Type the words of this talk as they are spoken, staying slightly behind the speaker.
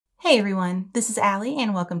Hey everyone, this is Allie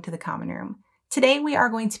and welcome to the Common Room. Today we are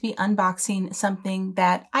going to be unboxing something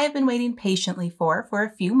that I have been waiting patiently for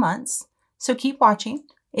a few months. So keep watching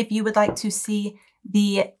if you would like to see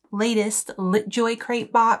the latest LitJoy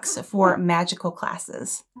Crate box for magical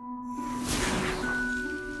classes.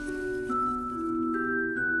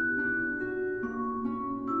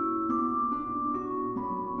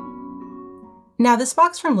 Now this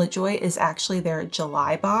box from LitJoy is actually their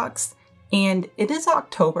July box. And it is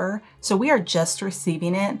October, so we are just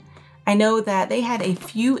receiving it. I know that they had a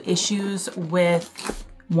few issues with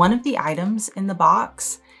one of the items in the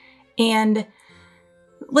box, and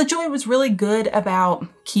LitJoy was really good about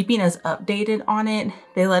keeping us updated on it.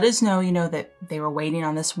 They let us know, that they were waiting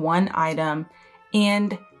on this one item,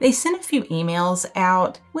 and they sent a few emails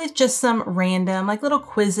out with just some random, little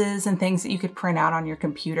quizzes and things that you could print out on your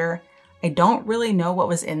computer. I don't really know what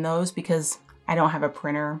was in those because I don't have a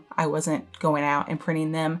printer. I wasn't going out and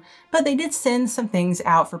printing them, but they did send some things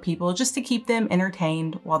out for people just to keep them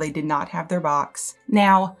entertained while they did not have their box.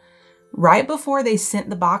 Now, right before they sent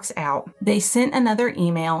the box out, they sent another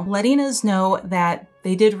email letting us know that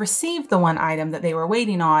they did receive the one item that they were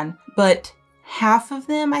waiting on, but half of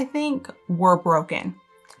them, I think, were broken.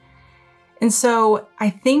 And so I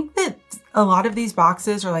think that a lot of these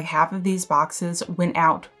boxes, or half of these boxes, went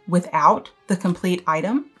out without the complete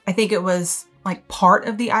item. I think it was part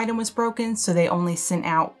of the item was broken, so they only sent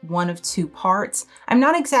out one of two parts. I'm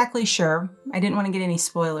not exactly sure. I didn't want to get any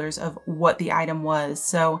spoilers of what the item was,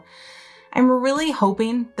 so I'm really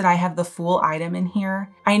hoping that I have the full item in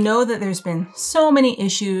here. I know that there's been so many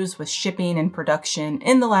issues with shipping and production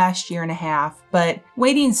in the last year and a half, but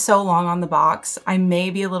waiting so long on the box, I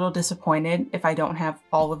may be a little disappointed if I don't have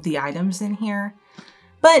all of the items in here.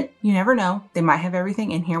 But you never know. They might have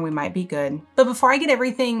everything in here. We might be good. But before I get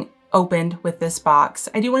everything opened with this box,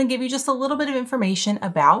 I do want to give you just a little bit of information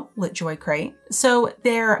about LitJoy Crate. So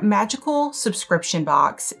their magical subscription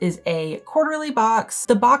box is a quarterly box.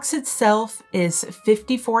 The box itself is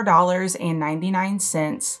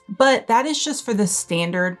 $54.99, but that is just for the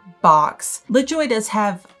standard box. LitJoy does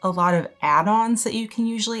have a lot of add-ons that you can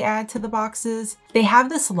usually add to the boxes. They have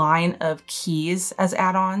this line of keys as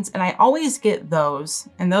add-ons, and I always get those,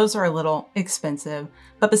 and those are a little expensive.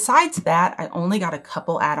 But besides that, I only got a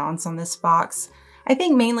couple add-ons on this box. I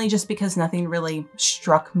think mainly just because nothing really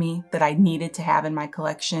struck me that I needed to have in my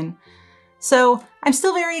collection. So I'm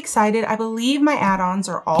still very excited. I believe my add-ons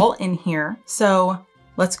are all in here. So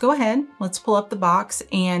let's go ahead, let's pull up the box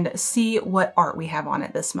and see what art we have on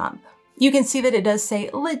it this month. You can see that it does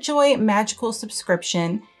say LitJoy Magical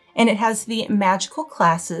Subscription, and it has the magical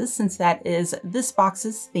classes since that is this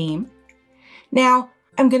box's theme. Now,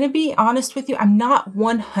 I'm going to be honest with you, I'm not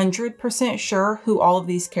 100% sure who all of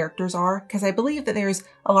these characters are because I believe that there's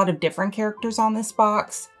a lot of different characters on this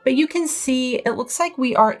box. But you can see, it looks like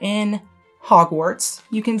we are in Hogwarts.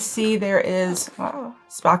 You can see there is, oh,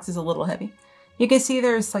 this box is a little heavy. You can see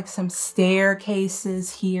there's some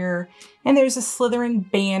staircases here, and there's a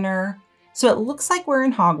Slytherin banner. So it looks like we're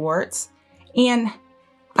in Hogwarts, and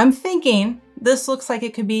I'm thinking this looks like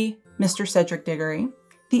it could be Mr. Cedric Diggory.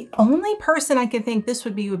 The only person I can think this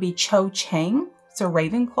would be Cho Chang. It's a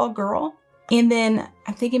Ravenclaw girl. And then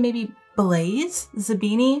I'm thinking maybe Blaze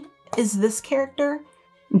Zabini is this character.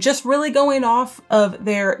 Just really going off of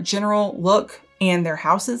their general look and their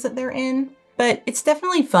houses that they're in. But it's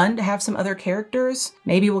definitely fun to have some other characters.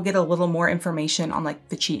 Maybe we'll get a little more information on the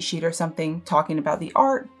cheat sheet or something talking about the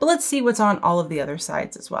art. But let's see what's on all of the other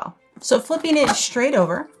sides as well. So flipping it straight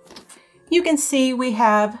over, you can see we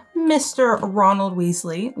have Mr. Ronald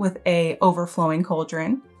Weasley with a overflowing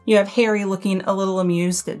cauldron. You have Harry looking a little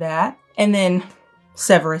amused at that. And then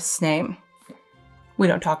Severus Snape. We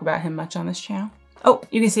don't talk about him much on this channel. Oh,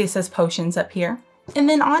 you can see it says potions up here. And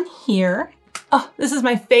then on here, oh, this is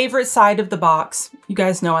my favorite side of the box. You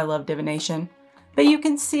guys know I love divination. But you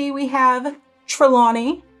can see we have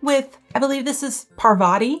Trelawney with, I believe this is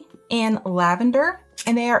Parvati and Lavender.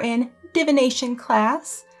 And they are in divination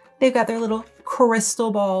class. They've got their little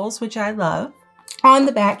crystal balls, which I love. On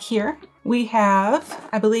the back here, we have,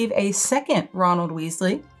 I believe, a second Ronald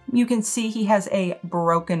Weasley. You can see he has a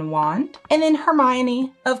broken wand. And then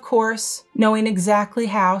Hermione, of course, knowing exactly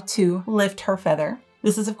how to lift her feather.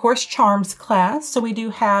 This is, of course, Charms class. So we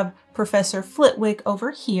do have Professor Flitwick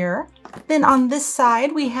over here. Then on this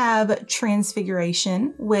side, we have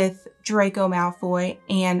Transfiguration with Draco Malfoy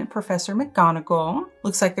and Professor McGonagall.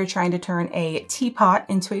 Looks like they're trying to turn a teapot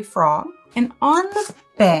into a frog. And on the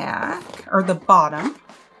back, or the bottom,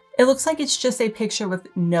 it looks like it's just a picture with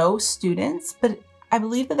no students, but I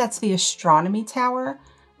believe that that's the astronomy tower,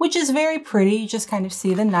 which is very pretty. You just kind of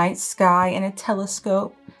see the night sky and a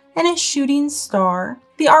telescope and a shooting star.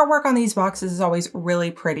 The artwork on these boxes is always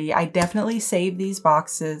really pretty. I definitely save these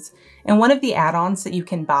boxes. And one of the add-ons that you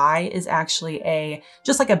can buy is actually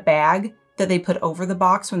just like a bag that they put over the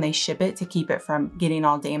box when they ship it to keep it from getting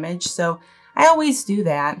all damaged. So I always do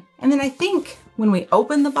that. And then I think when we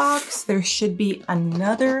open the box, there should be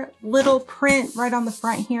another little print right on the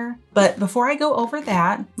front here. But before I go over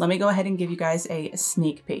that, let me go ahead and give you guys a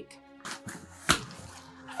sneak peek.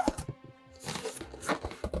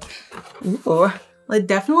 Ooh, it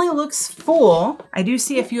definitely looks full. I do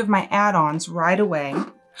see a few of my add-ons right away.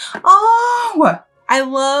 Oh, I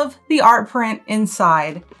love the art print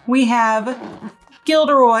inside. We have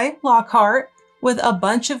Gilderoy Lockhart with a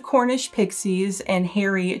bunch of Cornish pixies and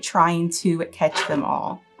Harry trying to catch them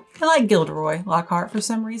all. I like Gilderoy Lockhart for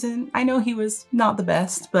some reason. I know he was not the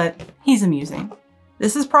best, but he's amusing.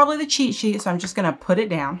 This is probably the cheat sheet, so I'm just gonna put it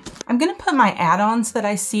down. I'm gonna put my add-ons that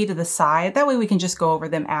I see to the side. That way we can just go over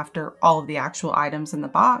them after all of the actual items in the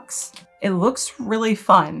box. It looks really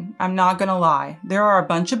fun, I'm not gonna lie. There are a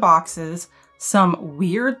bunch of boxes, some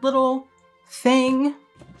weird little thing.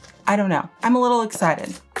 I don't know, I'm a little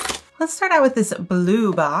excited. Let's start out with this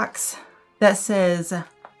blue box that says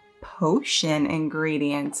potion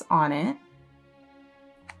ingredients on it.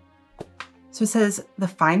 So it says the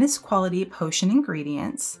finest quality potion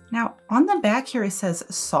ingredients. Now on the back here, it says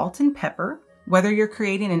salt and pepper. Whether you're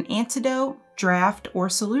creating an antidote, draft, or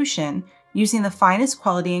solution, using the finest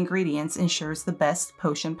quality ingredients ensures the best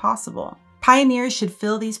potion possible. Pioneers should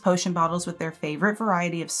fill these potion bottles with their favorite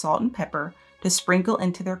variety of salt and pepper to sprinkle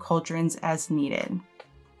into their cauldrons as needed.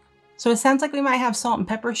 So it sounds like we might have salt and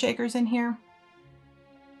pepper shakers in here.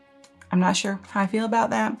 I'm not sure how I feel about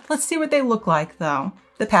that. Let's see what they look like though.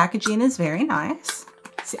 The packaging is very nice.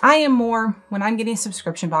 See, I am more, when I'm getting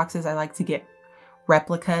subscription boxes, I like to get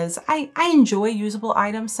replicas. I enjoy usable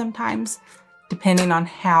items sometimes, depending on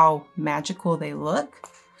how magical they look.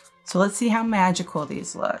 So let's see how magical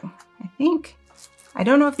these look. I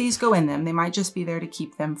don't know if these go in them. They might just be there to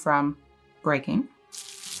keep them from breaking.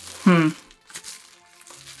 I'm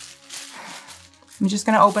just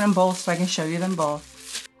gonna open them both so I can show you them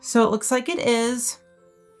both. So it looks like it is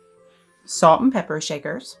salt and pepper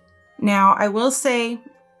shakers. Now I will say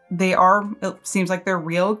it seems like they're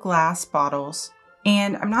real glass bottles,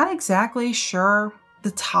 and I'm not exactly sure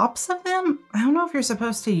the tops of them. I don't know if you're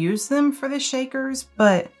supposed to use them for the shakers,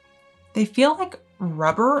 but they feel like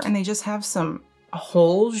rubber and they just have some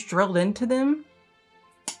holes drilled into them.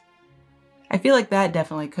 I feel like that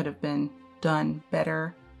definitely could have been done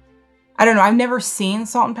better. I don't know, I've never seen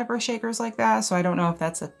salt and pepper shakers like that, so I don't know if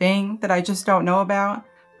that's a thing that I just don't know about.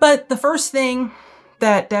 But the first thing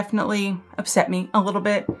that definitely upset me a little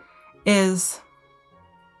bit is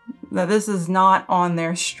that this is not on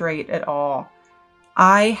there straight at all.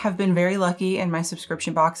 I have been very lucky in my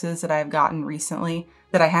subscription boxes that I've gotten recently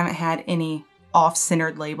that I haven't had any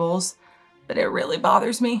off-centered labels, but it really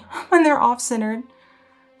bothers me when they're off-centered.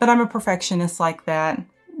 But I'm a perfectionist like that.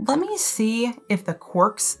 Let me see if the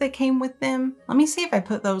corks that came with them, let me see if I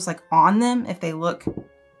put those like on them, if they look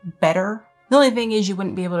better. The only thing is you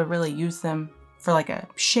wouldn't be able to really use them for like a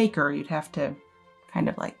shaker. You'd have to kind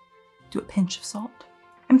of like do a pinch of salt.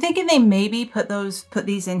 I'm thinking they maybe put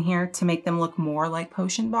these in here to make them look more like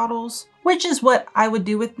potion bottles, which is what I would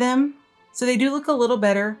do with them. So they do look a little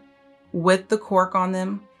better with the cork on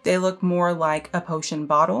them. They look more like a potion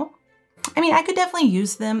bottle. I mean, I could definitely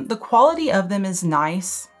use them. The quality of them is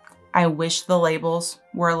nice. I wish the labels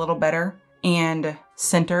were a little better and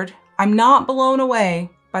centered. I'm not blown away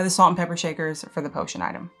by the salt and pepper shakers for the potion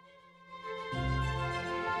item.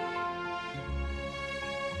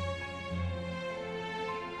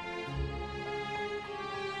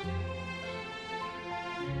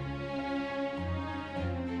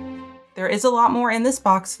 There is a lot more in this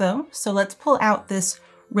box though, so let's pull out this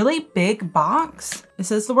really big box. It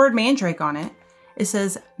says the word mandrake on it. It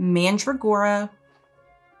says Mandragora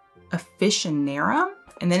officinarum,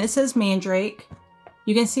 and then it says mandrake.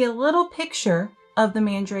 You can see a little picture of the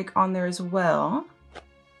mandrake on there as well.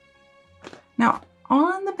 Now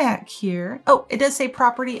on the back here, oh, it does say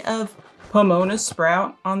property of Pomona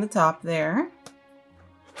sprout on the top there.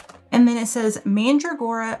 And then it says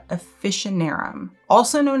Mandragora officinarum,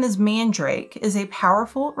 also known as mandrake, is a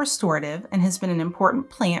powerful restorative and has been an important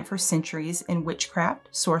plant for centuries in witchcraft,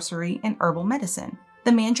 sorcery, and herbal medicine.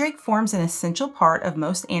 The mandrake forms an essential part of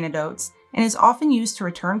most antidotes and is often used to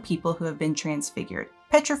return people who have been transfigured,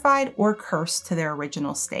 petrified, or cursed to their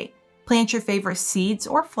original state. Plant your favorite seeds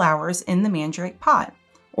or flowers in the mandrake pot,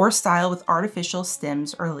 or style with artificial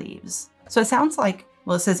stems or leaves. So it sounds like,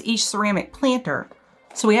 well, it says each ceramic planter.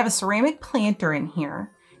 So we have a ceramic planter in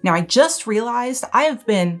here. Now I just realized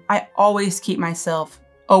I always keep myself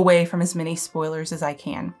away from as many spoilers as I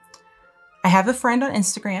can. I have a friend on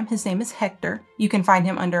Instagram, his name is Hector. You can find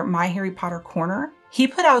him under My Harry Potter Corner. He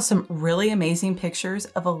put out some really amazing pictures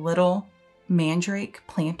of a little mandrake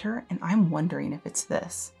planter, and I'm wondering if it's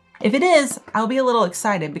this. If it is, I'll be a little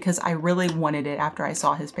excited because I really wanted it after I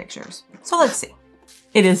saw his pictures. So let's see.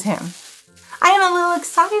 It is him. I am a little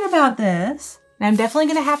excited about this. And I'm definitely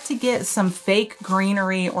gonna have to get some fake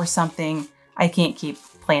greenery or something. I can't keep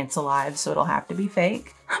plants alive, so it'll have to be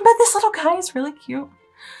fake. But this little guy is really cute.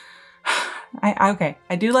 Okay,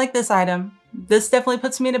 I do like this item. This definitely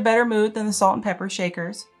puts me in a better mood than the salt and pepper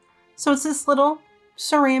shakers. So it's this little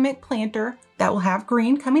ceramic planter that will have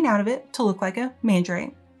green coming out of it to look like a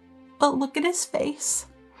mandrake. But look at his face.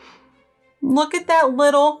 Look at that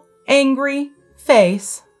little angry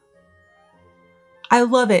face. I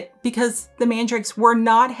love it because the mandrakes were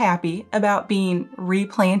not happy about being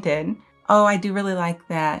replanted. Oh, I do really like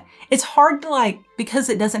that. It's hard to because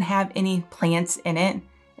it doesn't have any plants in it,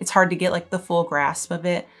 it's hard to get the full grasp of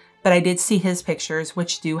it. But I did see his pictures,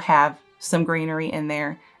 which do have some greenery in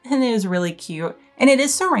there, and it is really cute. And it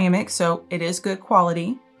is ceramic, so it is good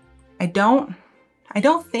quality. I don't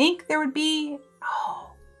think there would be,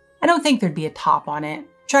 I don't think there'd be a top on it. I'm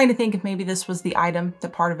trying to think if maybe this was the item,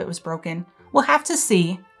 that part of it was broken. We'll have to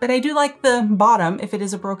see, but I do like the bottom if it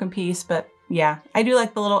is a broken piece, but yeah, I do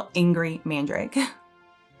like the little angry mandrake.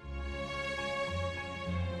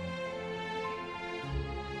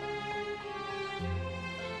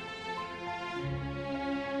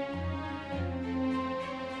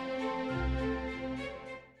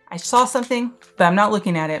 I saw something, but I'm not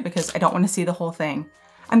looking at it because I don't want to see the whole thing.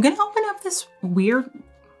 I'm gonna open up this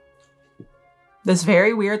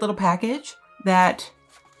very weird little package that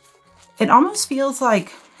it almost feels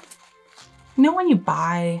like, you know when you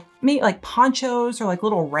buy maybe ponchos or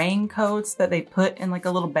little raincoats that they put in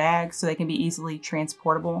a little bag so they can be easily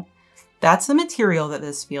transportable? That's the material that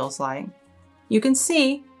this feels like. You can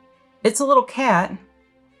see it's a little cat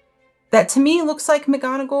that to me looks like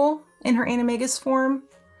McGonagall in her animagus form.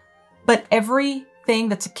 But everything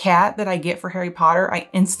that's a cat that I get for Harry Potter, I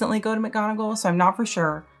instantly go to McGonagall, so I'm not for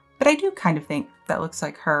sure. But I do kind of think that looks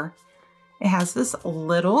like her. It has this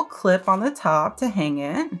little clip on the top to hang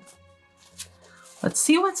it. Let's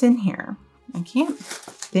see what's in here. I can't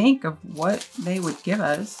think of what they would give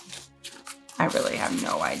us. I really have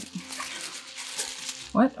no idea.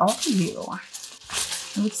 What are you?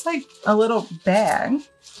 It looks like a little bag.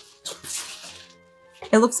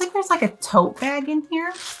 It looks like there's a tote bag in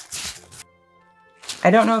here. I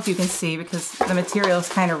don't know if you can see because the material is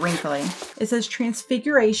kind of wrinkly. It says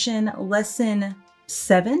Transfiguration Lesson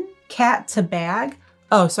 7, Cat to Bag.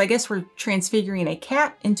 Oh, so I guess we're transfiguring a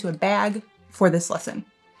cat into a bag for this lesson.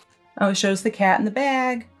 Oh, it shows the cat in the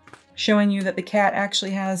bag, showing you that the cat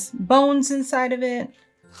actually has bones inside of it.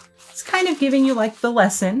 It's kind of giving you the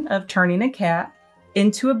lesson of turning a cat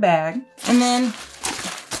into a bag. And then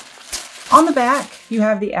on the back, you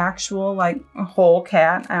have the actual whole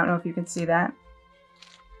cat. I don't know if you can see that.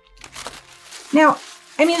 Now,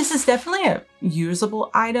 I mean, this is definitely a usable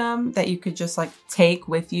item that you could just take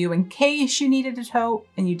with you in case you needed a tote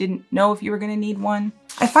and you didn't know if you were going to need one.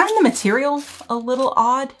 I find the material a little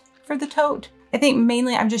odd for the tote. I think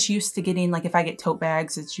mainly I'm just used to getting, if I get tote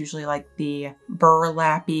bags, it's usually the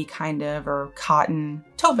burlappy kind of or cotton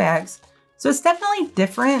tote bags. So it's definitely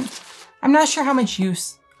different. I'm not sure how much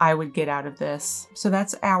use I would get out of this. So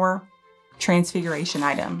that's our transfiguration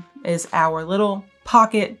item, is our little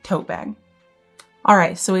pocket tote bag. All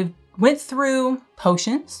right, so we've went through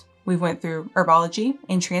potions, we went through herbology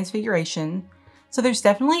and transfiguration. So there's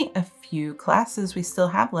definitely a few classes we still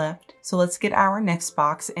have left. So let's get our next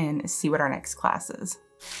box and see what our next class is.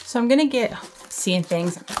 So I'm gonna get, seeing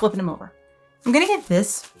things, I'm flipping them over. I'm gonna get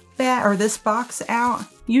this box out.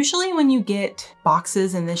 Usually when you get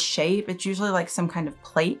boxes in this shape, it's usually some kind of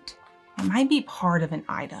plate. It might be part of an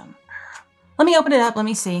item. Let me open it up, let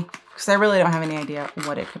me see, because I really don't have any idea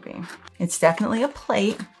what it could be. It's definitely a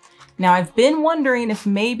plate. Now I've been wondering if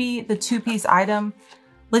maybe the two-piece item,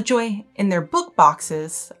 LitJoy, in their book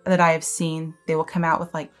boxes that I have seen, they will come out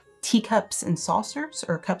with teacups and saucers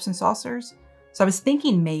or cups and saucers. So I was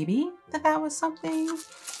thinking maybe that was something.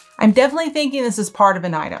 I'm definitely thinking this is part of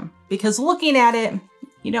an item because looking at it,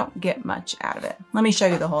 you don't get much out of it. Let me show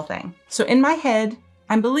you the whole thing. So in my head,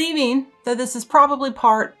 I'm believing that this is probably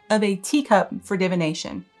part of a teacup for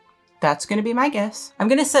divination. That's going to be my guess. I'm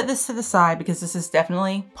going to set this to the side because this is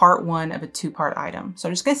definitely part one of a two-part item. So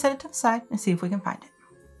I'm just going to set it to the side and see if we can find it.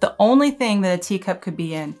 The only thing that a teacup could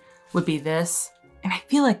be in would be this. And I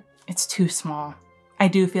feel like it's too small. I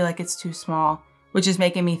do feel like it's too small. which is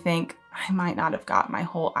making me think I might not have got my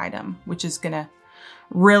whole item, which is gonna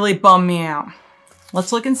really bum me out.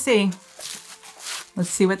 Let's look and see. Let's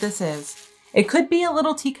see what this is. It could be a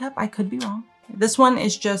little teacup. I could be wrong. This one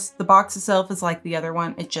is just, the box itself is like the other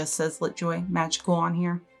one. It just says LitJoy Magical on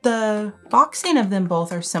here. The boxing of them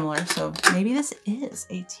both are similar, so maybe this is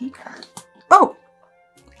a teacup. Oh,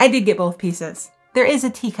 I did get both pieces. There is a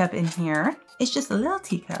teacup in here. It's just a little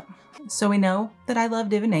teacup. So we know that I love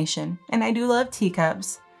divination, and I do love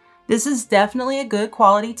teacups. This is definitely a good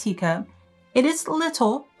quality teacup. It is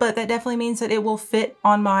little, but that definitely means that it will fit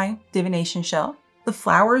on my divination shelf. The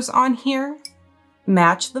flowers on here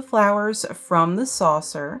match the flowers from the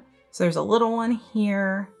saucer. So there's a little one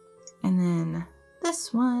here, and then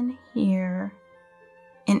this one here.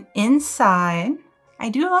 And inside, I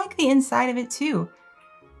do like the inside of it too.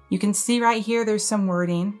 You can see right here, there's some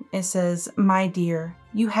wording. It says, "My dear,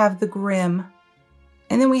 you have the Grim."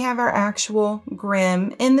 And then we have our actual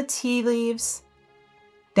Grim in the tea leaves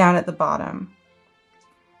down at the bottom.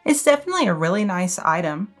 It's definitely a really nice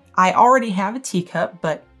item. I already have a teacup,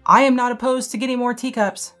 but I am not opposed to getting more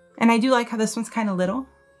teacups. And I do like how this one's kind of little.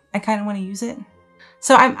 I kind of want to use it.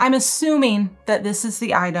 So I'm assuming that this is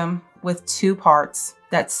the item with 2 parts,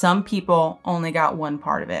 that some people only got 1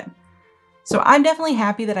 part of it. So I'm definitely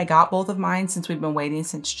happy that I got both of mine since we've been waiting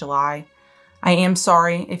since July. I am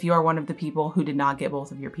sorry if you are one of the people who did not get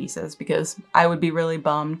both of your pieces, because I would be really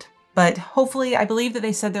bummed. But hopefully, I believe that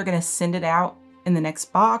they said they're going to send it out in the next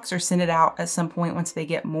box or send it out at some point once they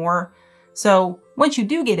get more. So once you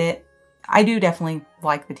do get it, I do definitely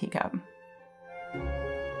like the teacup.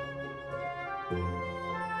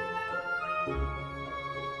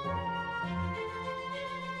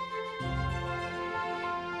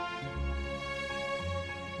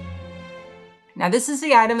 Now this is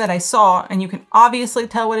the item that I saw, and you can obviously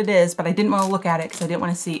tell what it is, but I didn't want to look at it because I didn't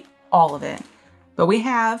want to see all of it. But we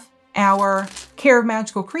have our Care of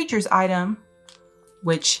Magical Creatures item,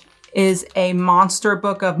 which is a monster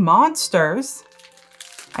book of monsters.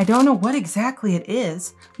 I don't know what exactly it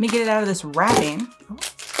is. Let me get it out of this wrapping.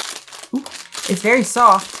 Ooh, it's very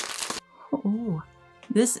soft. Ooh,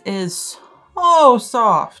 this is so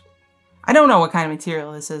soft. I don't know what kind of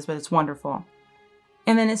material this is, but it's wonderful.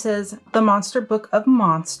 And then it says the Monster Book of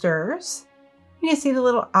Monsters. You can see the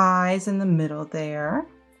little eyes in the middle there.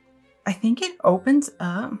 I think it opens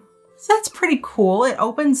up. So that's pretty cool. It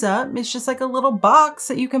opens up. It's just like a little box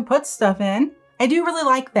that you can put stuff in. I do really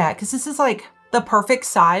like that because this is like the perfect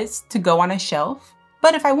size to go on a shelf.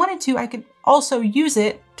 But if I wanted to, I could also use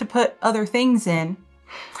it to put other things in.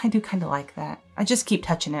 I do kind of like that. I just keep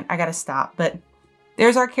touching it. I gotta stop. But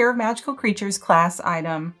there's our Care of Magical Creatures class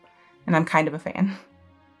item, and I'm kind of a fan.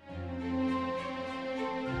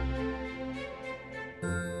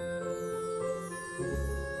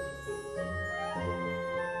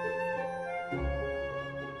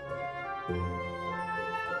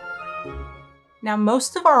 Now,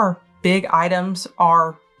 most of our big items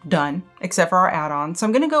are done, except for our add-ons. So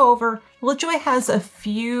I'm gonna go over, LitJoy has a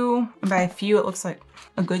few, and by a few, it looks like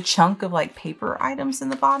a good chunk of like paper items in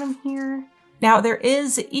the bottom here. Now there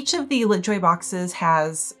is, each of the LitJoy boxes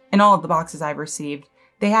has, in all of the boxes I've received,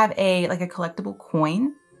 they have like a collectible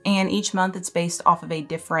coin, and each month it's based off of a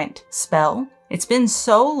different spell. It's been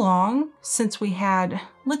so long since we had,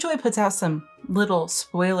 LitJoy puts out some little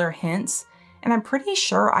spoiler hints, and I'm pretty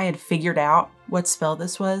sure I had figured out what spell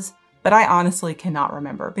this was, but I honestly cannot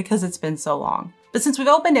remember because it's been so long. But since we've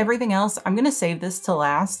opened everything else, I'm gonna save this to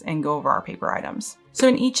last and go over our paper items. So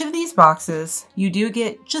in each of these boxes, you do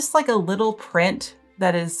get just like a little print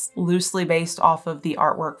that is loosely based off of the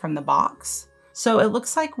artwork from the box. So it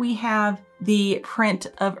looks like we have the print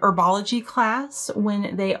of Herbology class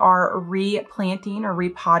when they are replanting or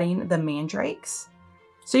repotting the mandrakes.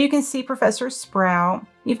 So you can see Professor Sprout.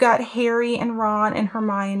 You've got Harry and Ron and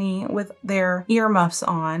Hermione with their earmuffs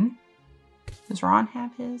on. Does Ron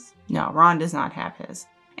have his? No, Ron does not have his.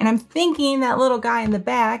 And I'm thinking that little guy in the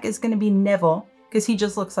back is going to be Neville because he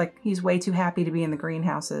just looks like he's way too happy to be in the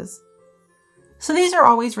greenhouses. So these are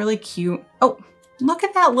always really cute. Oh, look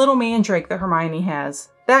at that little mandrake that Hermione has.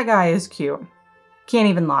 That guy is cute. Can't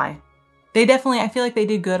even lie. They definitely, I feel like they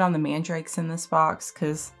did good on the mandrakes in this box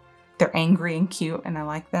because they're angry and cute, and I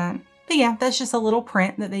like that. But yeah, that's just a little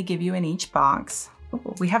print that they give you in each box.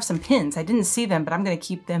 Ooh, we have some pins. I didn't see them, but I'm gonna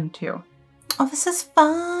keep them too. Oh, this is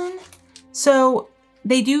fun. So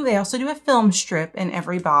they also do a film strip in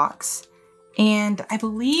every box. And I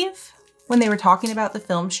believe when they were talking about the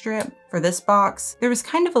film strip for this box, there was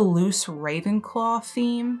kind of a loose Ravenclaw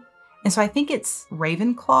theme. And so I think it's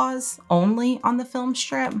Ravenclaws only on the film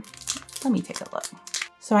strip. Let me take a look.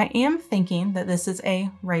 So I am thinking that this is a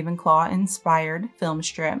Ravenclaw inspired film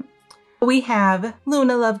strip. We have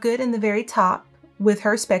Luna Lovegood in the very top with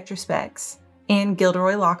her Spectra Specs, and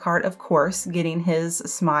Gilderoy Lockhart, of course, getting his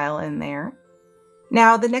smile in there.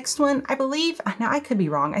 Now the next one, I believe, now I could be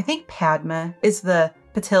wrong, I think Padma is the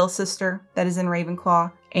Patil sister that is in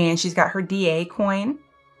Ravenclaw, and she's got her DA coin.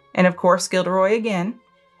 And of course, Gilderoy again,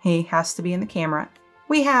 he has to be in the camera.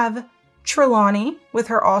 We have Trelawney with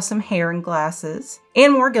her awesome hair and glasses,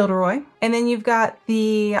 and more Gilderoy. And then you've got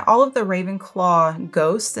all of the Ravenclaw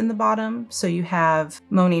ghosts in the bottom. So you have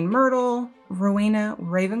Moaning Myrtle, Rowena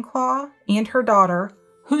Ravenclaw, and her daughter,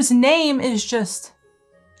 whose name is just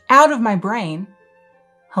out of my brain.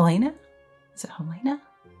 Helena? Is it Helena?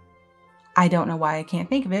 I don't know why I can't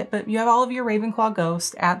think of it, but you have all of your Ravenclaw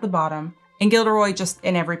ghosts at the bottom, and Gilderoy just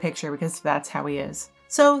in every picture because that's how he is.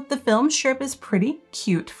 So the film strip is pretty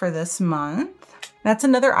cute for this month. That's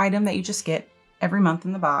another item that you just get every month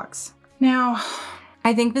in the box. Now,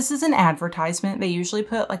 I think this is an advertisement. They usually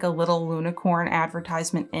put like a little Lunicorn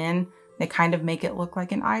advertisement in. They kind of make it look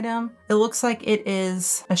like an item. It looks like it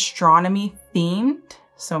is astronomy themed.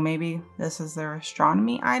 So maybe this is their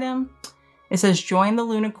astronomy item. It says, join the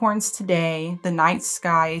Lunicorns today, the night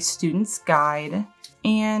sky student's guide.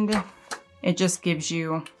 And it just gives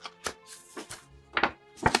you,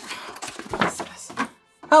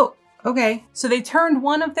 oh, okay. So they turned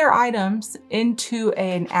one of their items into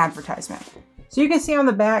an advertisement. So you can see on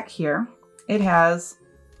the back here, it has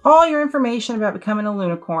all your information about becoming a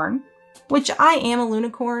Lunicorn, which I am a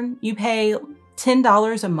Lunicorn. You pay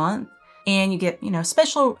 $10 a month and you get,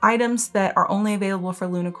 special items that are only available for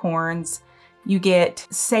Lunicorns. You get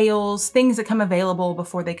sales, things that come available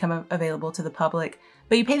before they come available to the public.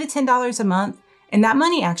 But you pay the $10 a month, and that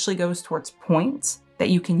money actually goes towards points that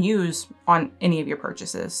you can use on any of your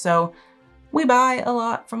purchases. So we buy a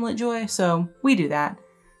lot from LitJoy, so we do that.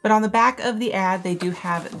 But on the back of the ad, they do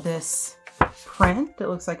have this print that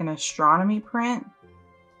looks like an astronomy print.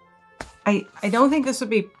 I don't think this would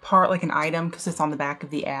be part like an item because it's on the back of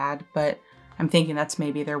the ad, but I'm thinking that's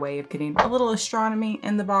maybe their way of getting a little astronomy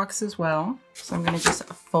in the box as well. So I'm gonna just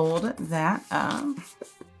fold that up.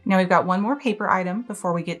 Now we've got one more paper item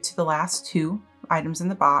before we get to the last two items in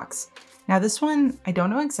the box. Now this one, I don't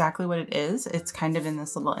know exactly what it is. It's kind of in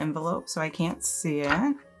this little envelope, so I can't see it.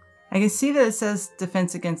 I can see that it says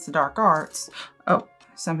Defense Against the Dark Arts. Oh,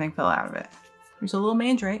 something fell out of it. There's a little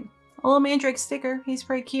mandrake sticker. He's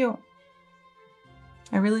pretty cute.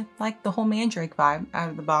 I really like the whole mandrake vibe out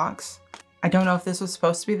of the box. I don't know if this was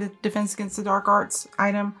supposed to be the Defense Against the Dark Arts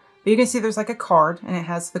item, but you can see there's like a card and it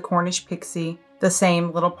has the Cornish pixie, the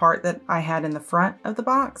same little part that I had in the front of the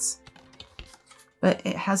box. But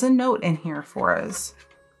it has a note in here for us.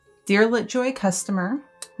 Dear LitJoy customer,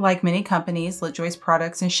 like many companies, LitJoy's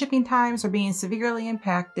products and shipping times are being severely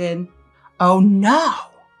impacted. Oh no!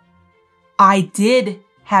 I did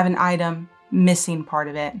have an item missing part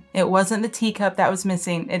of it. It wasn't the teacup that was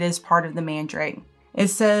missing, it is part of the mandrake. It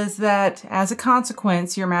says that as a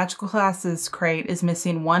consequence, your Magical Classes crate is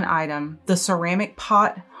missing one item, the ceramic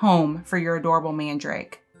pot home for your adorable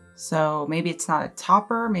mandrake. So maybe it's not a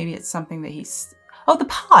topper, maybe it's something that oh, the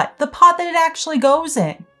pot that it actually goes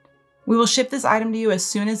in. We will ship this item to you as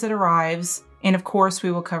soon as it arrives. And of course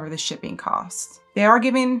we will cover the shipping costs. They are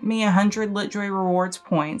giving me 100 LitJoy rewards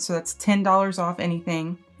points, so that's $10 off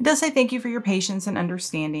anything. It does say thank you for your patience and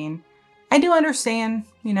understanding. I do understand,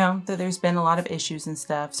 that there's been a lot of issues and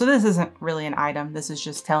stuff. So this isn't really an item. This is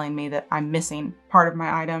just telling me that I'm missing part of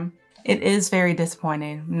my item. It is very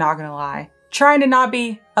disappointing, I'm not gonna lie. Trying to not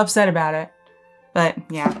be upset about it. But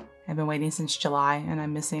yeah, I've been waiting since July and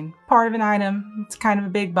I'm missing part of an item. It's kind of a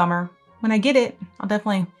big bummer. When I get it, I'll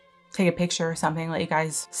definitely take a picture or something, let you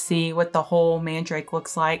guys see what the whole mandrake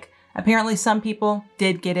looks like. Apparently some people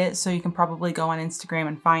did get it, so you can probably go on Instagram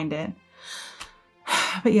and find it.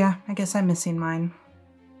 But yeah, I guess I'm missing mine.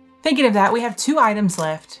 Thinking of that, we have 2 items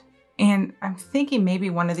left. And I'm thinking maybe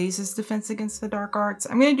one of these is Defense Against the Dark Arts.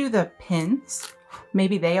 I'm gonna do the pins.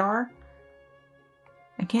 Maybe they are.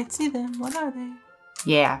 I can't see them. What are they?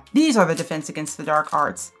 Yeah, these are the Defense Against the Dark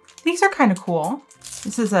Arts. These are kind of cool.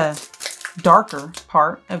 This is a darker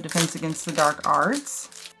part of Defense Against the Dark Arts.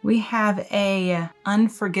 We have a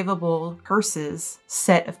Unforgivable Curses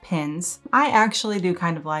set of pins. I actually do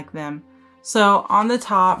kind of like them. So on the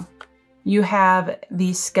top, you have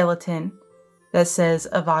the skeleton that says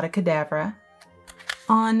Avada Kedavra.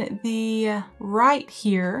 On the right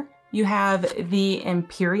here, you have the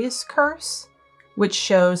Imperious Curse, which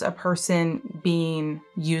shows a person being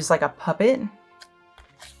used like a puppet.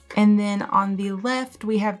 And then on the left,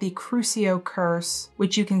 we have the Crucio Curse,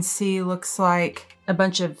 which you can see looks like a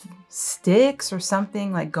bunch of sticks or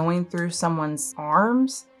something like going through someone's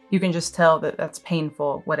arms. You can just tell that that's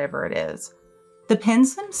painful, whatever it is. The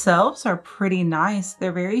pins themselves are pretty nice.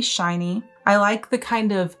 They're very shiny. I like the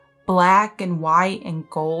kind of black and white and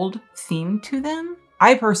gold theme to them.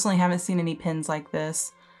 I personally haven't seen any pins like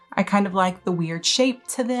this. I kind of like the weird shape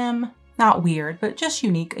to them. Not weird, but just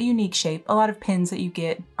unique, a unique shape. A lot of pins that you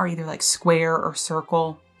get are either like square or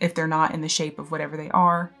circle if they're not in the shape of whatever they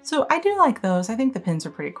are. So I do like those. I think the pins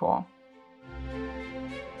are pretty cool.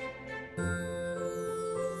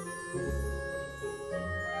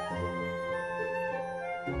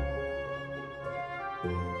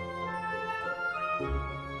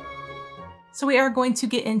 So we are going to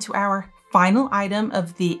get into our final item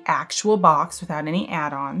of the actual box without any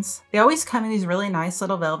add-ons. They always come in these really nice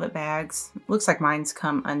little velvet bags. Looks like mine's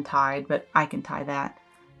come untied, but I can tie that.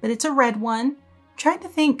 But it's a red one. I'm trying to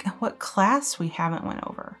think what class we haven't went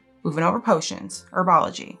over. We've went over potions,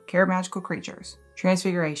 herbology, care of magical creatures,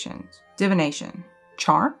 transfigurations, divination,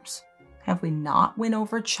 charms. Have we not went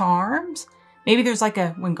over charms? Maybe there's like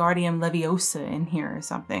a Wingardium Leviosa in here or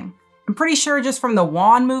something. I'm pretty sure just from the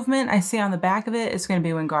wand movement I see on the back of it, it's going to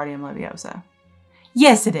be Wingardium Leviosa.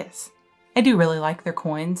 Yes, it is. I do really like their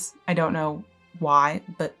coins. I don't know why,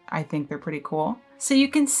 but I think they're pretty cool. So you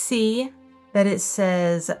can see that it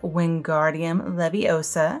says Wingardium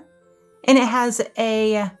Leviosa, and it has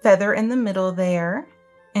a feather in the middle there.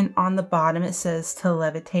 And on the bottom, it says to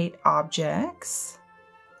levitate objects.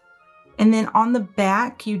 And then on the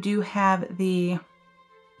back, you do have the,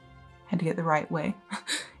 had to get the right way.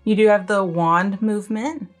 You do have the wand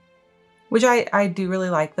movement, which I do really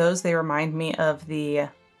like those. They remind me of the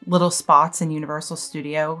little spots in Universal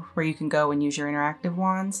Studio where you can go and use your interactive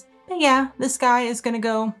wands. But yeah, this guy is going to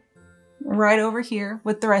go right over here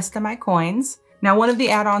with the rest of my coins. Now, one of the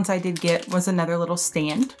add-ons I did get was another little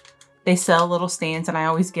stand. They sell little stands and I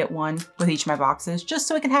always get one with each of my boxes just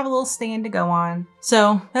so I can have a little stand to go on.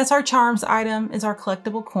 So that's our charms item, is our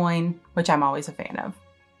collectible coin, which I'm always a fan of.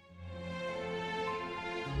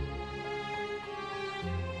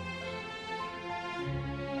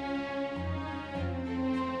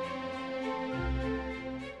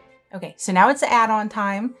 Okay, so now it's add-on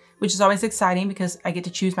time, which is always exciting because I get to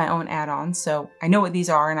choose my own add-ons. So I know what these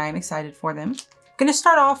are and I'm excited for them. I'm gonna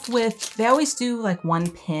start off with, they always do like one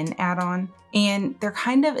pin add-on and they're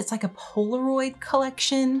kind of, it's like a Polaroid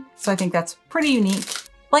collection. So I think that's pretty unique.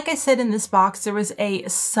 Like I said, in this box, there was a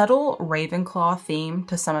subtle Ravenclaw theme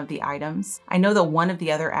to some of the items. I know that one of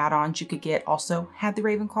the other add-ons you could get also had the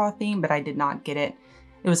Ravenclaw theme, but I did not get it.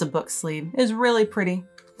 It was a book sleeve. It was really pretty.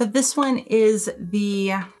 But this one is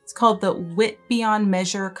it's called the Wit Beyond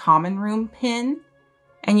Measure Common Room pin.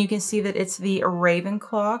 And you can see that it's the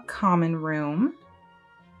Ravenclaw Common Room.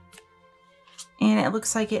 And it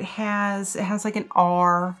looks like it has like an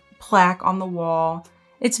R plaque on the wall.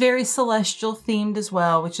 It's very celestial themed as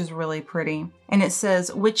well, which is really pretty. And it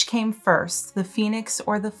says, which came first, the phoenix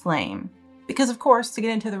or the flame? Because of course, to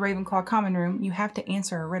get into the Ravenclaw Common Room, you have to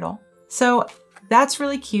answer a riddle. So that's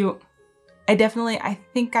really cute. I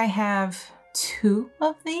think I have 2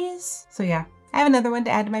 of these. So yeah, I have another one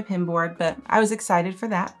to add to my pin board, but I was excited for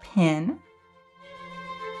that pin.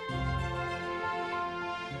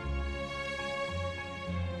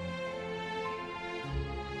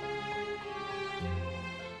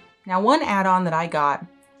 Now, one add-on that I got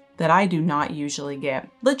that I do not usually get.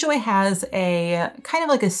 LitJoy has a kind of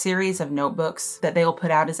like a series of notebooks that they'll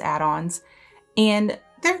put out as add-ons, and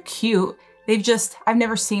they're cute. I've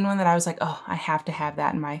never seen one that I was like, oh, I have to have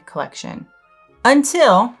that in my collection.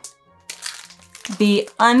 Until the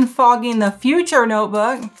Unfogging the Future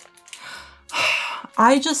notebook.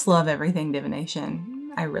 I just love everything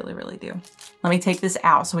divination. I really, really do. Let me take this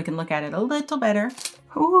out so we can look at it a little better.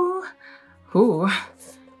 Ooh, ooh.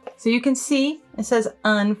 So you can see it says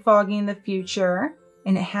Unfogging the Future,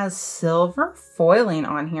 and it has silver foiling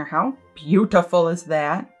on here. How beautiful is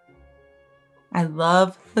that? I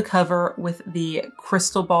love the cover with the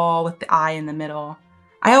crystal ball with the eye in the middle.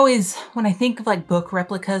 I always, when I think of like book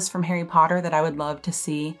replicas from Harry Potter that I would love to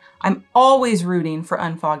see, I'm always rooting for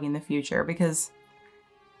Unfogging the Future because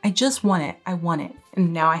I just want it. I want it.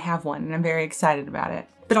 And now I have one and I'm very excited about it.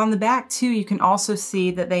 But on the back too, you can also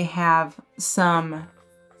see that they have some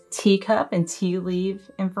teacup and tea leaf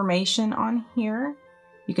information on here.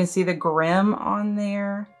 You can see the Grimm on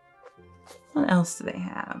there. What else do they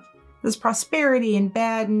have? There's prosperity and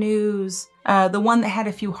bad news. The one that had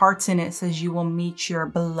a few hearts in it says you will meet your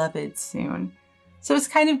beloved soon. So it's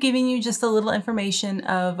kind of giving you just a little information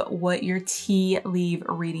of what your tea leaf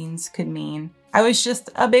readings could mean. I was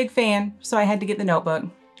just a big fan, so I had to get the notebook.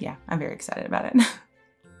 Yeah, I'm very excited about it.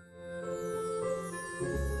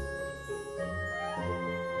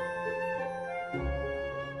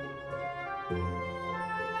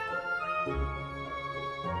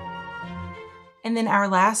 And then our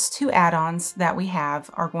last two add-ons that we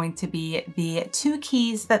have are going to be the 2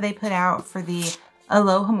 keys that they put out for the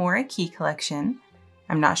Alohomora key collection.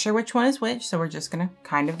 I'm not sure which one is which, so we're just gonna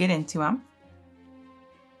kind of get into them.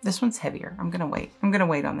 This one's heavier. I'm gonna wait. I'm gonna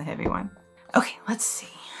wait on the heavy one. Okay, let's see.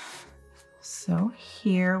 So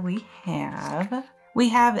here we have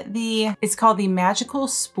it's called the Magical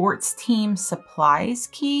Sports Team Supplies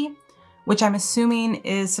key, which I'm assuming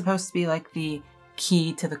is supposed to be like the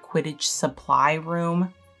key to the Quidditch supply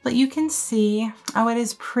room. But you can see, oh, it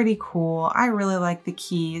is pretty cool. I really like the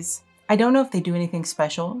keys. I don't know if they do anything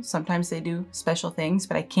special. Sometimes they do special things,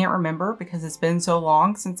 but I can't remember because it's been so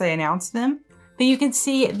long since they announced them. But you can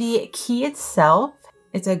see the key itself.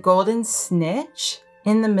 It's a golden snitch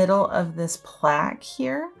in the middle of this plaque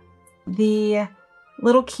here. The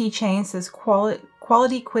little keychain says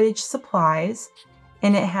quality Quidditch supplies,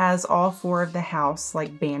 and it has all 4 of the house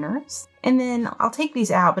like banners. And then I'll take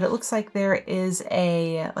these out, but it looks like there is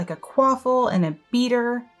like a quaffle and a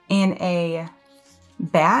beater and a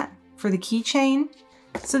bat for the keychain.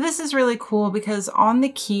 So this is really cool because on the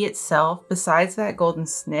key itself, besides that golden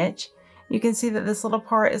snitch, you can see that this little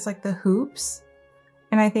part is like the hoops.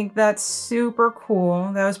 And I think that's super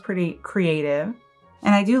cool. That was pretty creative.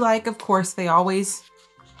 And I do like, of course, they always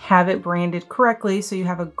have it branded correctly. So you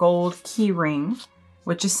have a gold key ring,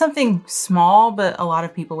 which is something small, but a lot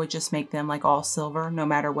of people would just make them like all silver, no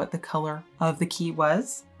matter what the color of the key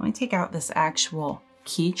was. Let me take out this actual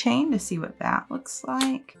keychain to see what that looks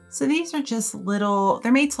like. So these are just little,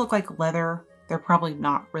 they're made to look like leather. They're probably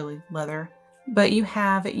not really leather, but you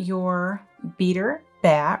have your beater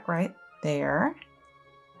bat right there.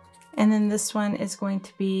 And then this one is going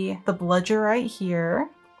to be the bludger right here.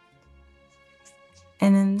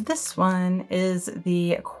 And then this one is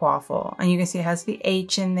the quaffle. And you can see it has the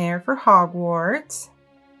H in there for Hogwarts.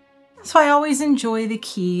 So I always enjoy the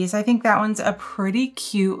keys. I think that one's a pretty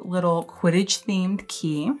cute little Quidditch themed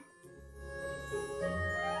key.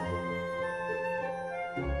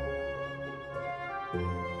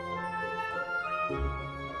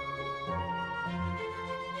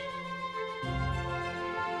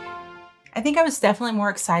 I think I was definitely more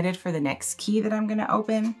excited for the next key that I'm gonna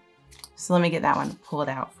open. So let me get that one pulled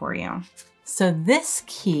out for you. So this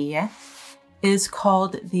key is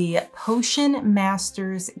called the Potion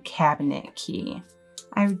Master's Cabinet key.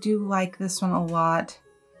 I do like this one a lot.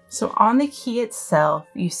 So on the key itself,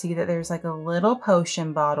 you see that there's like a little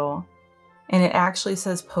potion bottle, and it actually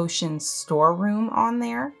says Potion Storeroom on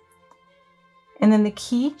there. And then the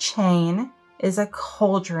key chain is a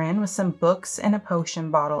cauldron with some books and a potion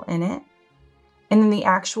bottle in it. And then the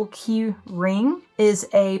actual key ring is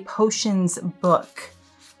a potions book.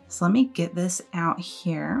 So let me get this out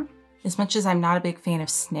here. As much as I'm not a big fan of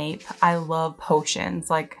Snape, I love potions.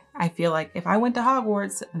 Like, I feel like if I went to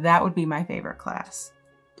Hogwarts, that would be my favorite class.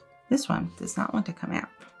 This one does not want to come out.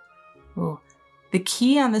 Ooh. The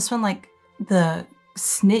key on this one, like the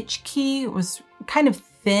snitch key, was kind of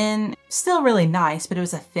thin. Still really nice, but it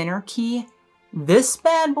was a thinner key. This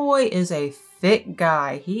bad boy is a thick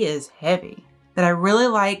guy. He is heavy. But I really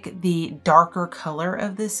like the darker color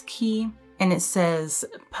of this key. And it says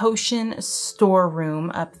Potion Storeroom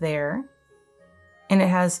up there. And it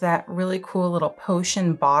has that really cool little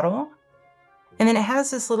potion bottle. And then it has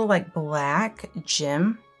this little like black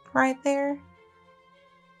gem right there.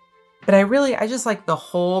 But I just like the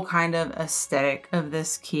whole kind of aesthetic of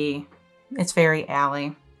this key. It's very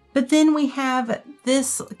alley. But then we have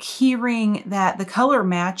this key ring that the color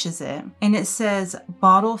matches it. And it says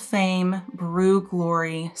Bottle Fame, Brew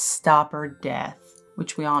Glory, Stopper Death,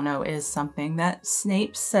 which we all know is something that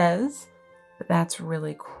Snape says. But that's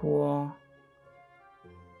really cool.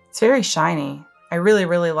 It's very shiny. I really,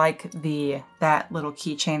 really like that little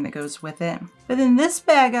keychain that goes with it. But then this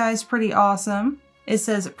bad guy is pretty awesome. It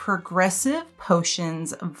says Progressive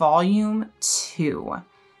Potions Volume 2.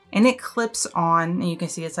 And it clips on, and you can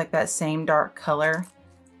see it's like that same dark color.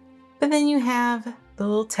 But then you have the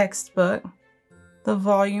little textbook, the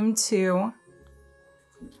volume 2.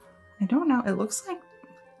 I don't know, it looks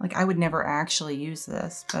like I would never actually use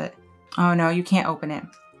this, but oh no, you can't open it.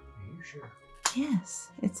 Are you sure? Yes,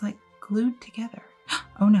 it's like glued together.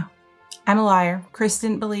 Oh no, I'm a liar. Chris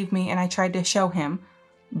didn't believe me and I tried to show him,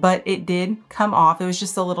 but it did come off. It was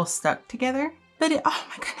just a little stuck together, but oh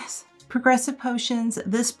my goodness. Progressive Potions.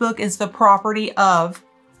 This book is the property of,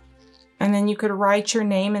 and then you could write your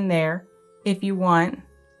name in there if you want.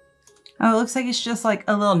 Oh, it looks like it's just like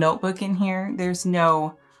a little notebook in here. There's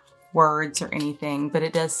no words or anything, but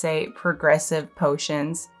it does say Progressive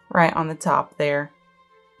Potions right on the top there.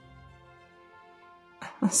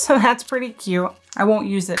 So that's pretty cute. I won't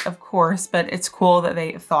use it, of course, but it's cool that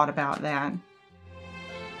they thought about that.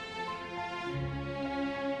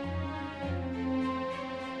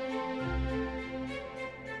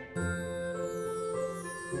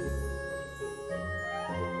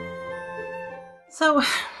 So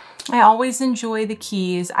I always enjoy the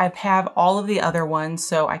keys. I have all of the other ones,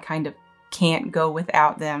 so I kind of can't go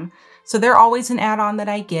without them. So they're always an add-on that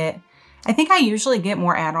I get. I think I usually get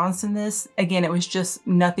more add-ons than this. Again, it was just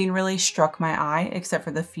nothing really struck my eye except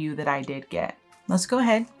for the few that I did get. Let's go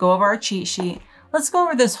ahead, go over our cheat sheet. Let's go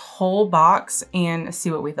over this whole box and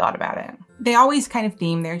see what we thought about it. They always kind of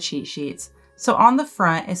theme their cheat sheets. So on the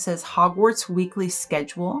front, it says Hogwarts weekly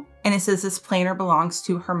schedule. And it says this planner belongs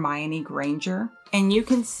to Hermione Granger. And you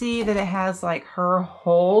can see that it has like her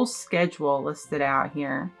whole schedule listed out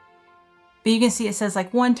here. But you can see it says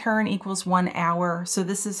like 1 turn equals 1 hour. So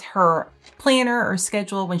this is her planner or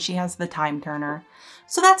schedule when she has the time turner.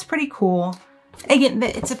 So that's pretty cool. Again,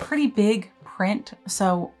 it's a pretty big print.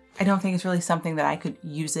 So I don't think it's really something that I could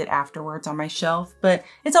use it afterwards on my shelf, but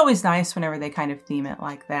it's always nice whenever they kind of theme it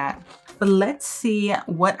like that. But let's see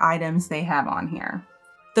what items they have on here.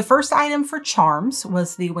 The first item for charms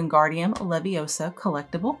was the Wingardium Leviosa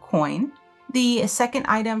collectible coin. The second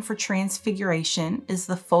item for transfiguration is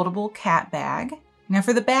the foldable cat bag. Now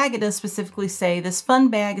for the bag, it does specifically say this fun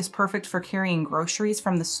bag is perfect for carrying groceries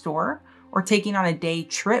from the store or taking on a day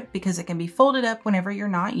trip because it can be folded up whenever you're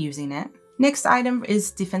not using it. Next item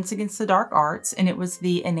is Defense Against the Dark Arts, and it was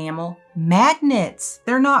the enamel magnets.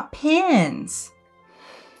 They're not pins.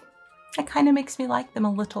 That kind of makes me like them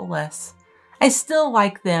a little less. I still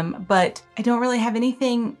like them, but I don't really have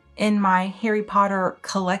anything in my Harry Potter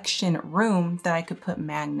collection room that I could put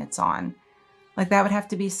magnets on. Like that would have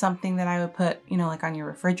to be something that I would put, you know, like on your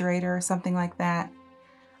refrigerator or something like that.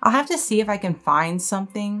 I'll have to see if I can find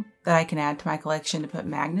something that I can add to my collection to put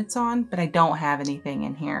magnets on, but I don't have anything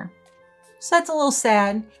in here. So that's a little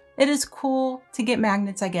sad. It is cool to get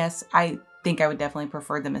magnets, I guess. I think I would definitely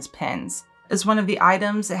prefer them as pens. As one of the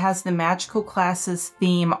items, it has the Magical Classes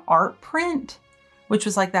theme art print, which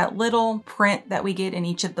was like that little print that we get in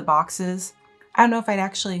each of the boxes. I don't know if I'd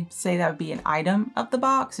actually say that would be an item of the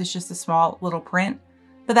box. It's just a small little print,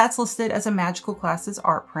 but that's listed as a Magical Classes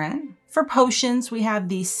art print. For potions, we have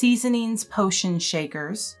the Seasonings Potion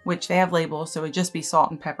Shakers, which they have labels, so it would just be salt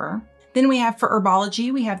and pepper. Then we have for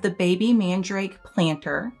herbology, we have the Baby Mandrake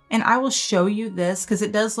Planter. And I will show you this because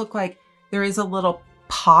it does look like there is a little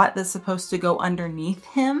pot that's supposed to go underneath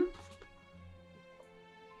him.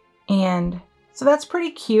 And so that's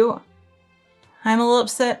pretty cute. I'm a little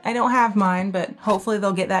upset I don't have mine, but hopefully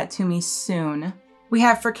they'll get that to me soon. We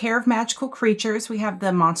have for Care of Magical Creatures, we have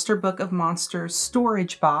the Monster Book of Monsters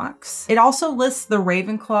storage box. It also lists the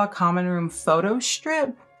Ravenclaw Common Room photo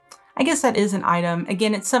strip. I guess that is an item.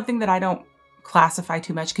 Again, it's something that I don't classify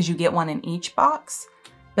too much because you get one in each box,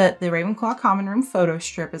 but the Ravenclaw Common Room photo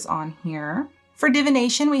strip is on here. For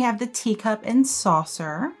divination, we have the Teacup and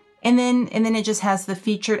Saucer. And then it just has the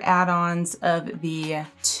featured add-ons of the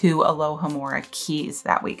 2 Alohomora keys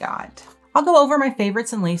that we got. I'll go over my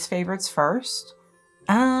favorites and least favorites first.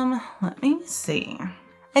 Let me see.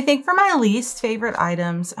 I think for my least favorite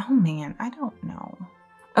items, oh man, I don't know.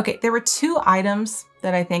 Okay, there were 2 items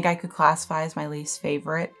that I think I could classify as my least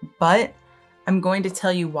favorite, but I'm going to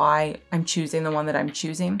tell you why I'm choosing the one that I'm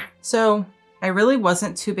choosing. So I really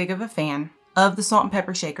wasn't too big of a fan of the salt and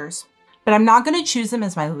pepper shakers, but I'm not going to choose them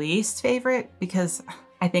as my least favorite because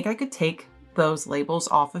I think I could take those labels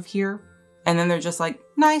off of here. And then they're just like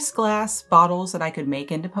nice glass bottles that I could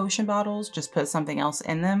make into potion bottles, just put something else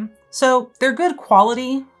in them. So they're good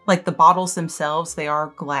quality, like the bottles themselves, they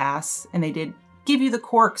are glass and they did give you the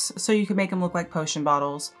corks so you can make them look like potion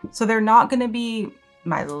bottles. So they're not going to be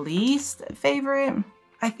my least favorite.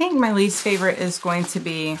 I think my least favorite is going to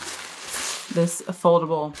be this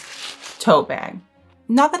foldable tote bag.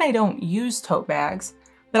 Not that I don't use tote bags,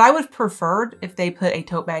 but I would have preferred if they put a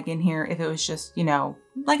tote bag in here if it was just, you know,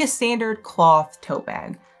 like a standard cloth tote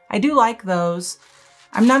bag. I do like those.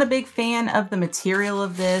 I'm not a big fan of the material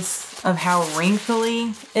of this, of how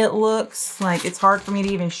wrinkly it looks. Like it's hard for me to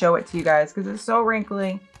even show it to you guys because it's so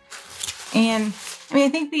wrinkly. And I mean, I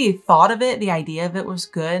think the thought of it, the idea of it was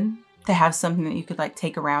good to have something that you could like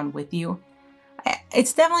take around with you.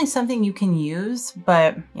 It's definitely something you can use,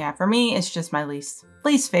 but yeah, for me, it's just my least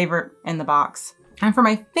favorite in the box. And for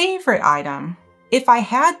my favorite item, if I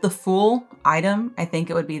had the full item, I think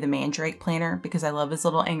it would be the Mandrake planner because I love his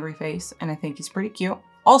little angry face and I think he's pretty cute.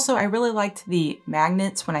 Also, I really liked the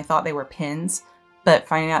magnets when I thought they were pins, but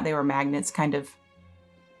finding out they were magnets kind of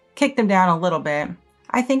kicked them down a little bit.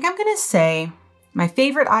 I think I'm gonna say my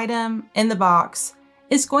favorite item in the box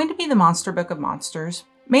is going to be the Monster Book of Monsters,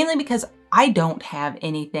 mainly because I don't have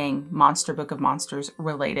anything Monster Book of Monsters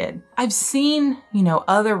related. I've seen, you know,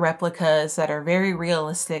 other replicas that are very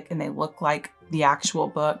realistic and they look like the actual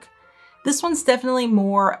book. This one's definitely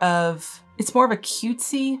more of a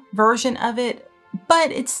cutesy version of it,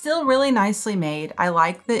 but it's still really nicely made. I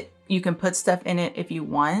like that you can put stuff in it if you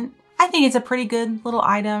want. I think it's a pretty good little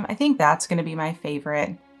item. I think that's gonna be my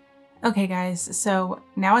favorite. Okay guys, so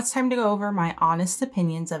now it's time to go over my honest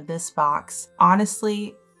opinions of this box.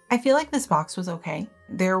 Honestly, I feel like this box was okay.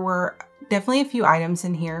 There were definitely a few items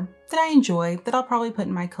in here that I enjoyed that I'll probably put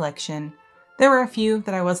in my collection. There were a few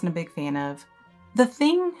that I wasn't a big fan of.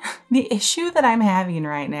 The issue that I'm having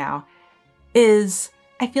right now is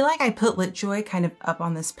I feel like I put LitJoy kind of up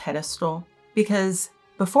on this pedestal because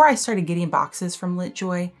before I started getting boxes from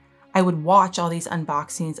LitJoy, I would watch all these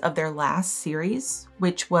unboxings of their last series,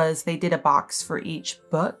 which was they did a box for each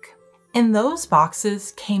book. And those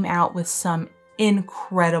boxes came out with some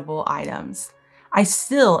incredible items. I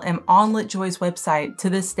still am on LitJoy's website to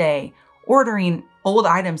this day ordering old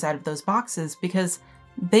items out of those boxes because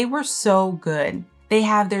they were so good.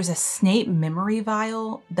 There's a Snape memory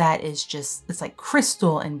vial that is just, it's like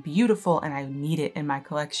crystal and beautiful and I need it in my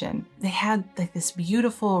collection. They had like this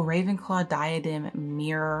beautiful Ravenclaw diadem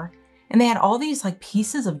mirror and they had all these like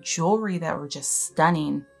pieces of jewelry that were just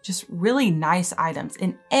stunning, just really nice items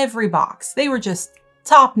in every box. They were just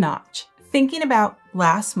top notch. Thinking about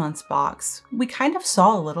last month's box, we kind of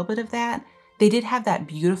saw a little bit of that. They did have that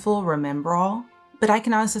beautiful Remember All, but I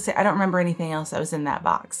can honestly say I don't remember anything else that was in that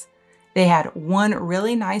box. They had one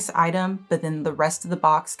really nice item, but then the rest of the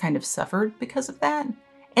box kind of suffered because of that.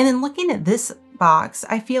 And then looking at this box,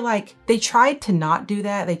 I feel like they tried to not do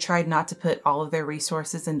that. They tried not to put all of their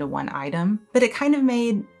resources into one item, but it kind of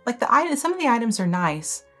made like some of the items are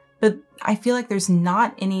nice, but I feel like there's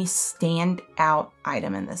not any standout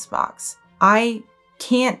item in this box. I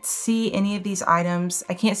can't see any of these items.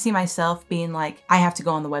 I can't see myself being like, I have to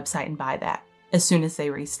go on the website and buy that as soon as they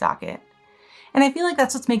restock it. And I feel like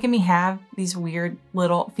that's what's making me have these weird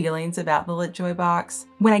little feelings about the LitJoy box.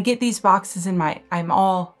 When I get these boxes I'm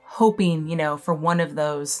all hoping, you know, for one of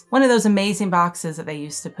those amazing boxes that they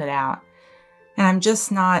used to put out. And I'm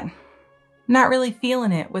just not really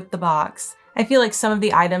feeling it with the box. I feel like some of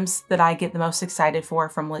the items that I get the most excited for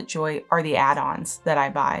from LitJoy are the add-ons that I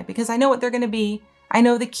buy because I know what they're going to be. I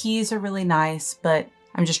know the keys are really nice, but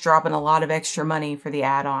I'm just dropping a lot of extra money for the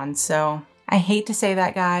add-ons. So I hate to say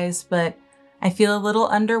that, guys, but I feel a little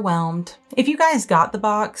underwhelmed. If you guys got the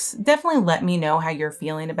box, definitely let me know how you're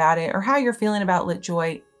feeling about it or how you're feeling about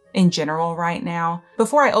LitJoy in general right now.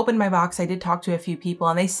 Before I opened my box, I did talk to a few people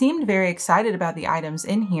and they seemed very excited about the items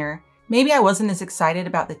in here. Maybe I wasn't as excited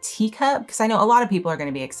about the teacup because I know a lot of people are going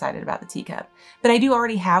to be excited about the teacup, but I do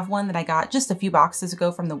already have one that I got just a few boxes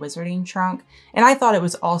ago from the Wizarding Trunk. And I thought it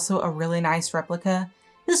was also a really nice replica.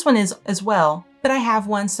 This one is as well, but I have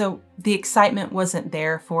one, so the excitement wasn't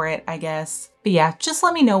there for it, I guess. But yeah, just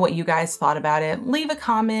let me know what you guys thought about it. Leave a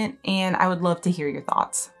comment and I would love to hear your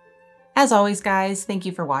thoughts. As always, guys, thank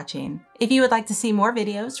you for watching. If you would like to see more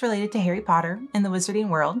videos related to Harry Potter and the Wizarding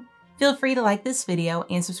World, feel free to like this video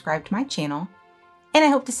and subscribe to my channel. And I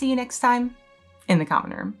hope to see you next time in the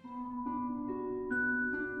common room.